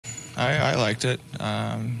I liked it.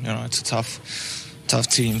 It's a tough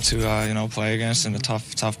team to play against in a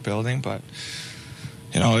tough building, but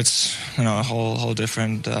it's a whole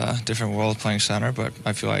different world playing center. But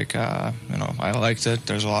I feel like I liked it.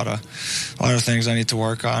 There's a lot of things I need to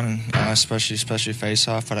work on, especially face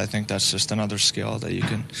off. But I think that's just another skill that you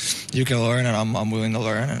can learn, and I'm willing to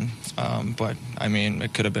learn. And but I mean,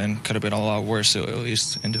 it could have been a lot worse, at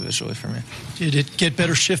least individually for me. Did it get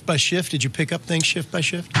better shift by shift? Did you pick up things shift by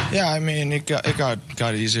shift? Yeah, I mean, it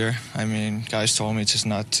got easier. I mean, guys told me just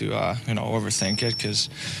not to overthink it, because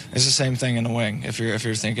it's the same thing in the wing. If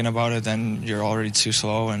you're thinking about it, then you're already too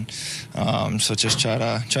slow, and so just try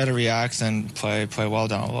to react and play well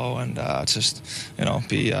down low, and just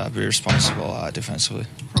be responsible defensively.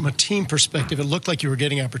 From a team perspective, it looked like you were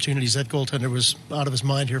getting opportunities. That goaltender was out of his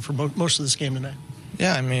mind here for most of this game tonight.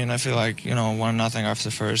 Yeah, I mean, I feel like 1-0 after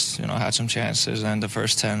the first, had some chances, and the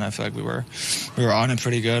first 10, I feel like we were on it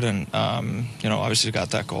pretty good, and obviously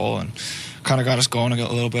got that goal and kind of got us going a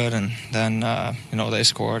little bit, and then they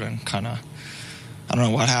scored, and kind of, I don't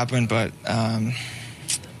know what happened, but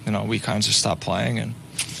we kind of just stopped playing, and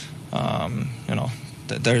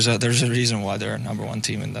there's a reason why they're number one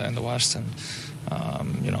team in the West, and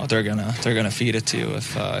they're gonna feed it to you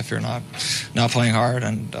if you're not playing hard,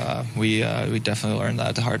 and we definitely learned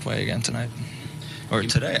that the hard way again tonight. Or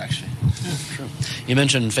today, actually. Yeah, true. You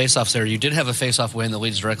mentioned face-offs there. You did have a face-off win that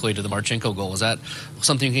leads directly to the Marchenko goal. Was that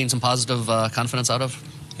something you gained some positive confidence out of?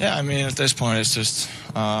 Yeah, I mean, at this point, it's just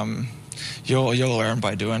you'll learn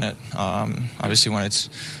by doing it. Obviously, when it's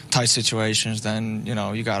tight situations, then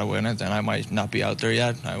you got to win it. Then I might not be out there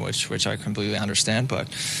yet, which I completely understand. But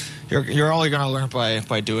you're only going to learn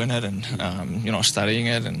by doing it, and studying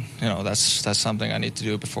it, and that's something I need to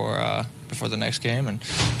do before the next game.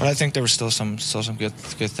 But I think there were still some good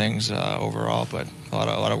things overall, but a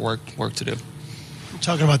lot of work to do.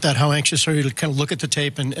 Talking about that, how anxious are you to kind of look at the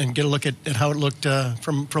tape and get a look at how it looked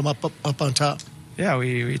from up on top? Yeah,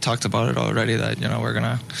 we talked about it already, that we're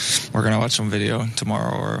gonna watch some video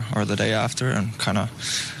tomorrow or the day after, and kind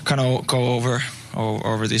of go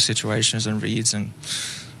over these situations and reads, and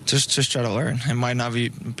just try to learn. It might not be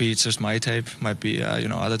just my tape, it might be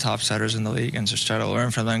other top setters in the league, and just try to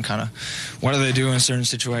learn from them, kind of what do they do in certain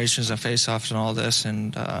situations and face-offs and all this.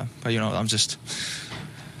 And but I'm just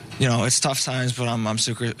it's tough times, but I'm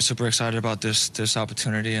super excited about this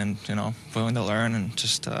opportunity, and willing to learn, and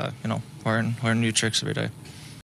just learn new tricks every day.